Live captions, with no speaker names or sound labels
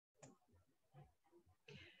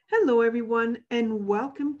Hello, everyone, and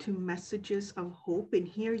welcome to Messages of Hope. And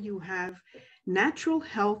here you have Natural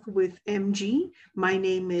Health with MG. My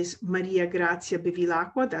name is Maria Grazia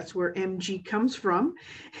Bevilacqua. That's where MG comes from.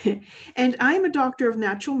 And I'm a doctor of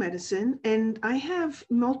natural medicine, and I have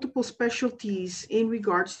multiple specialties in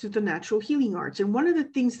regards to the natural healing arts. And one of the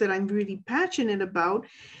things that I'm really passionate about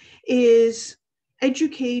is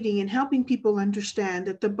educating and helping people understand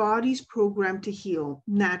that the body's programmed to heal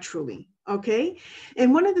naturally. Okay.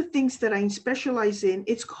 And one of the things that I specialize in,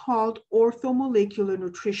 it's called orthomolecular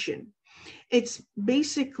nutrition. It's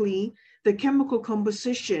basically the chemical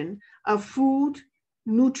composition of food,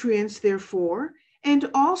 nutrients, therefore,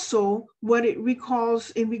 and also what it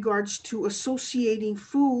recalls in regards to associating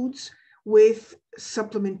foods with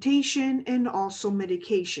supplementation and also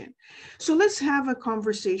medication. So let's have a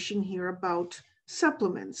conversation here about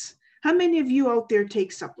supplements. How many of you out there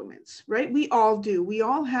take supplements, right? We all do. We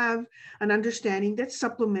all have an understanding that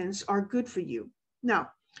supplements are good for you. Now,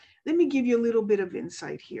 let me give you a little bit of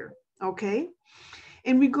insight here, okay?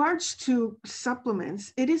 In regards to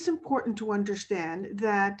supplements, it is important to understand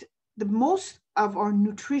that the most of our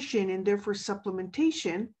nutrition and therefore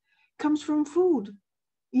supplementation comes from food.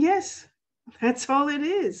 Yes, that's all it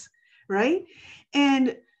is, right?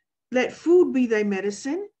 And let food be thy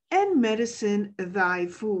medicine and medicine thy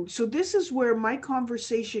food. So, this is where my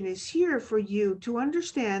conversation is here for you to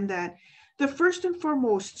understand that the first and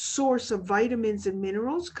foremost source of vitamins and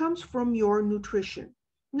minerals comes from your nutrition.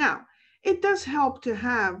 Now, it does help to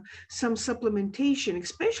have some supplementation,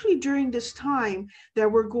 especially during this time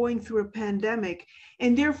that we're going through a pandemic.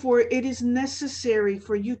 And therefore, it is necessary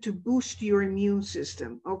for you to boost your immune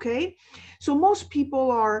system. Okay. So, most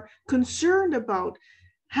people are concerned about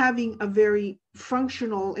having a very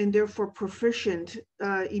functional and therefore proficient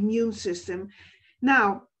immune system.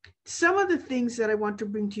 Now, some of the things that I want to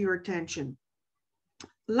bring to your attention.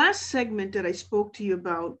 Last segment that I spoke to you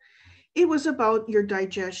about, it was about your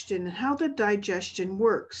digestion and how the digestion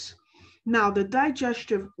works. Now, the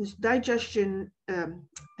digestive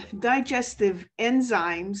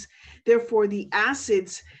enzymes, therefore the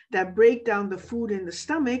acids that break down the food in the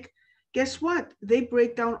stomach, guess what? They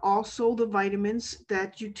break down also the vitamins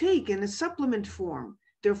that you take in a supplement form,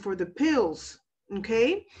 therefore the pills,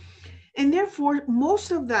 okay? And therefore,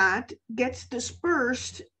 most of that gets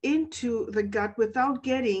dispersed into the gut without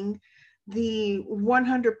getting the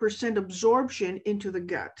 100% absorption into the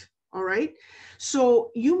gut. All right.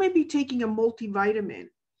 So you may be taking a multivitamin.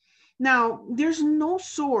 Now, there's no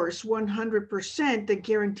source 100% that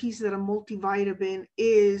guarantees that a multivitamin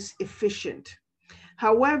is efficient.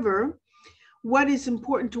 However, what is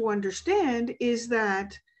important to understand is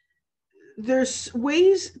that there's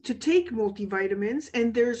ways to take multivitamins,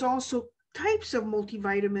 and there's also types of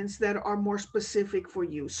multivitamins that are more specific for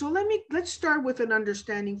you. So let's start with an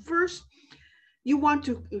understanding. First, you want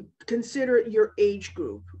to consider your age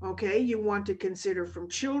group. Okay, you want to consider from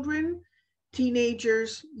children,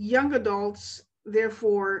 teenagers, young adults,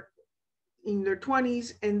 therefore in their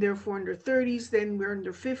 20s, and therefore in their 30s, then we're in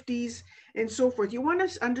their 50s, and so forth. You want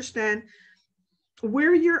to understand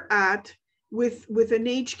where you're at with an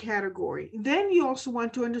age category. Then you also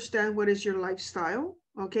want to understand what is your lifestyle.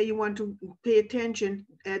 Okay, you want to pay attention.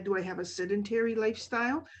 Do I have a sedentary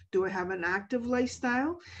lifestyle? Do I have an active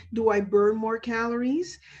lifestyle? Do I burn more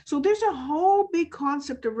calories? So there's a whole big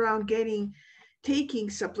concept around taking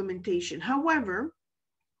supplementation. However,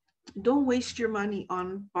 don't waste your money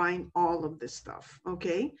on buying all of this stuff.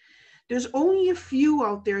 Okay, there's only a few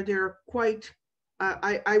out there that are quite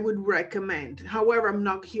I would recommend. However, I'm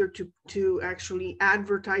not here to actually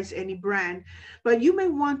advertise any brand, but you may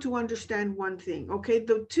want to understand one thing. Okay,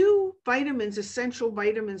 the two vitamins, essential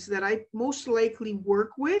vitamins that I most likely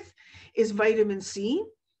work with is vitamin C.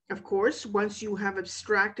 Of course, once you have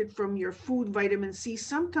abstracted from your food vitamin C,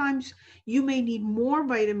 sometimes you may need more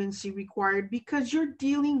vitamin C required because you're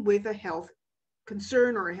dealing with a health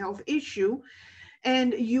concern or a health issue,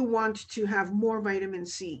 and you want to have more vitamin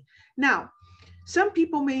C. Now, some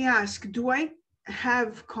people may ask, do I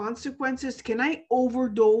have consequences? Can I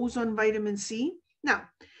overdose on vitamin C? Now,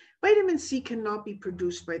 vitamin C cannot be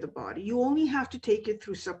produced by the body. You only have to take it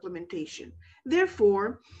through supplementation.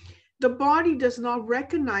 Therefore, the body does not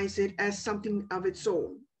recognize it as something of its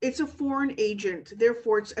own. It's a foreign agent.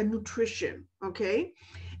 Therefore, it's a nutrition, okay?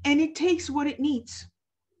 And it takes what it needs.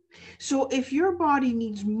 So if your body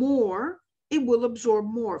needs more, it will absorb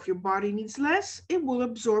more. If your body needs less, it will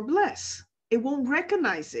absorb less. It won't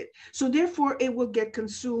recognize it. So therefore, it will get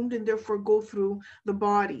consumed and therefore go through the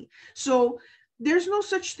body. So there's no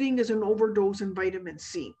such thing as an overdose in vitamin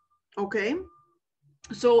C. Okay.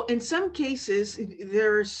 So in some cases,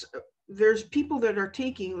 there's there's people that are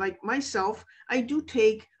taking, like myself, I do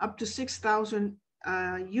take up to 6,000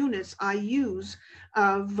 units I use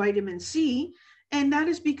of vitamin C. And that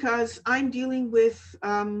is because I'm dealing with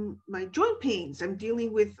my joint pains. I'm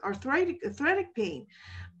dealing with arthritic pain.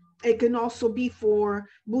 It can also be for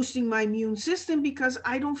boosting my immune system because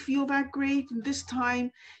I don't feel that great this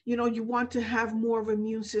time. You know, you want to have more of an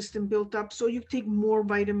immune system built up, so you take more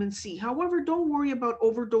vitamin C. However, don't worry about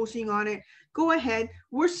overdosing on it. Go ahead.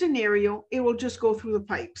 Worst scenario, it will just go through the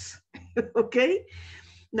pipes. Okay.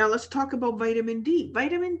 Now let's talk about vitamin D.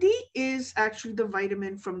 Vitamin D is actually the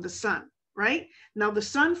vitamin from the sun, right? Now the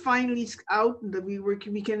sun finally is out, that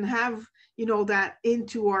we can have, you know, that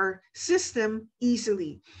into our system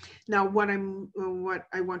easily. Now what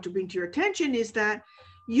I want to bring to your attention is that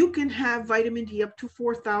you can have vitamin D up to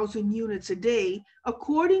 4,000 units a day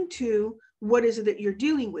according to what is it that you're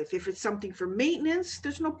dealing with. If it's something for maintenance,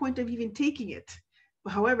 there's no point of even taking it.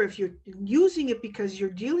 However, if you're using it because you're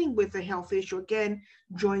dealing with a health issue, again,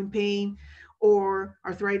 joint pain or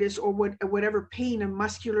arthritis or whatever pain, a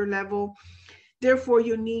muscular level, therefore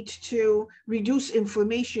you need to reduce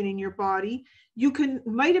inflammation in your body.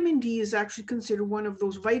 Vitamin D is actually considered one of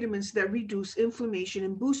those vitamins that reduce inflammation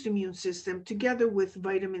and boost immune system together with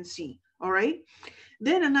vitamin C. All right.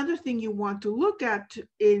 Then another thing you want to look at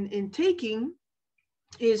in taking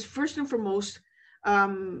is, first and foremost,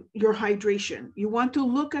 your hydration. You want to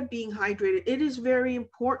look at being hydrated. It is very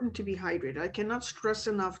important to be hydrated. I cannot stress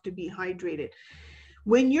enough to be hydrated.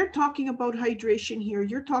 When you're talking about hydration here,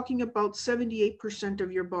 you're talking about 78%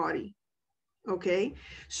 of your body. Okay.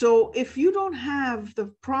 So if you don't have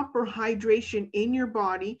the proper hydration in your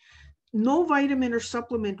body, no vitamin or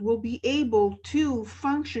supplement will be able to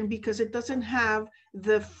function because it doesn't have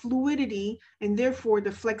the fluidity and therefore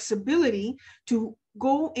the flexibility to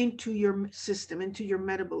go into your system, into your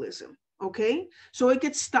metabolism. Okay. So it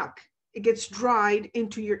gets stuck, it gets dried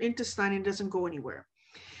into your intestine and doesn't go anywhere.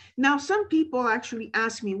 Now, some people actually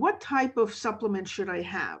ask me, what type of supplement should I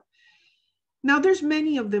have? Now, there's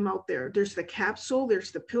many of them out there. There's the capsule,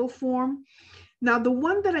 there's the pill form. Now, the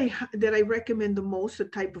one that I recommend the most, the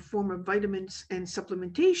type of form of vitamins and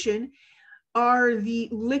supplementation, are the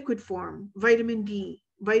liquid form, vitamin D,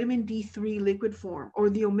 vitamin D3 liquid form, or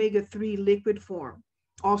the omega-3 liquid form.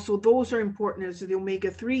 Also, those are important as the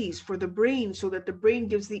omega-3s for the brain, so that the brain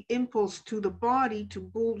gives the impulse to the body to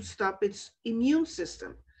boost up its immune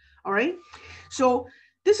system. All right. So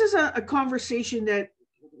this is a conversation that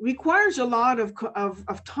requires a lot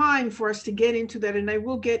of time for us to get into that. And I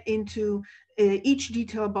will get into each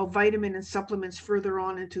detail about vitamin and supplements further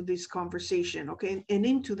on into this conversation, okay, and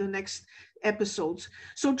into the next episodes.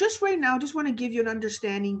 So just right now, just want to give you an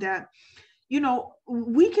understanding that, you know,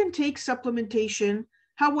 we can take supplementation.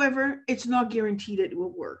 However, it's not guaranteed it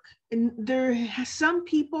will work. And some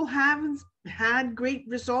people have had great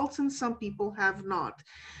results and some people have not.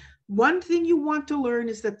 One thing you want to learn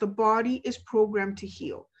is that the body is programmed to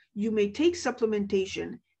heal. You may take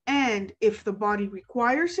supplementation, and if the body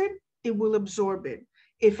requires it, it will absorb it.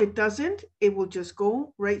 If it doesn't, it will just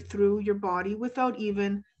go right through your body without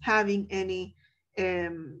even having any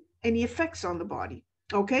effects on the body.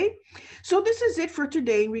 Okay, so this is it for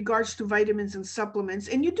today in regards to vitamins and supplements.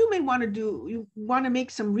 And you want to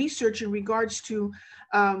make some research in regards to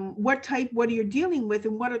what are you dealing with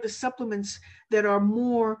and what are the supplements that are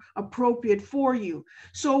more appropriate for you.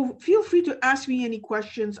 So feel free to ask me any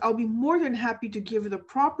questions. I'll be more than happy to give the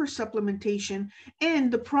proper supplementation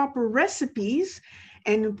and the proper recipes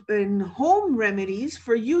and home remedies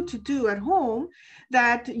for you to do at home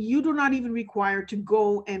that you do not even require to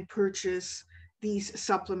go and purchase these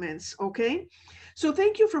supplements. Okay, so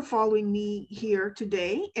thank you for following me here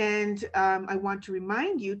today, and I want to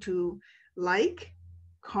remind you to like,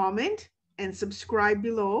 comment, and subscribe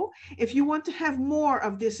below if you want to have more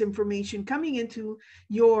of this information coming into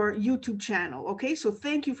your YouTube channel. Okay, so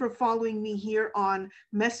thank you for following me here on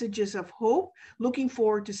Messages of Hope. Looking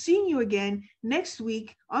forward to seeing you again next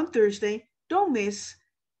week on Thursday. Don't miss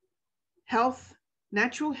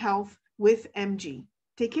Natural Health with MG.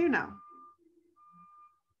 Take care now.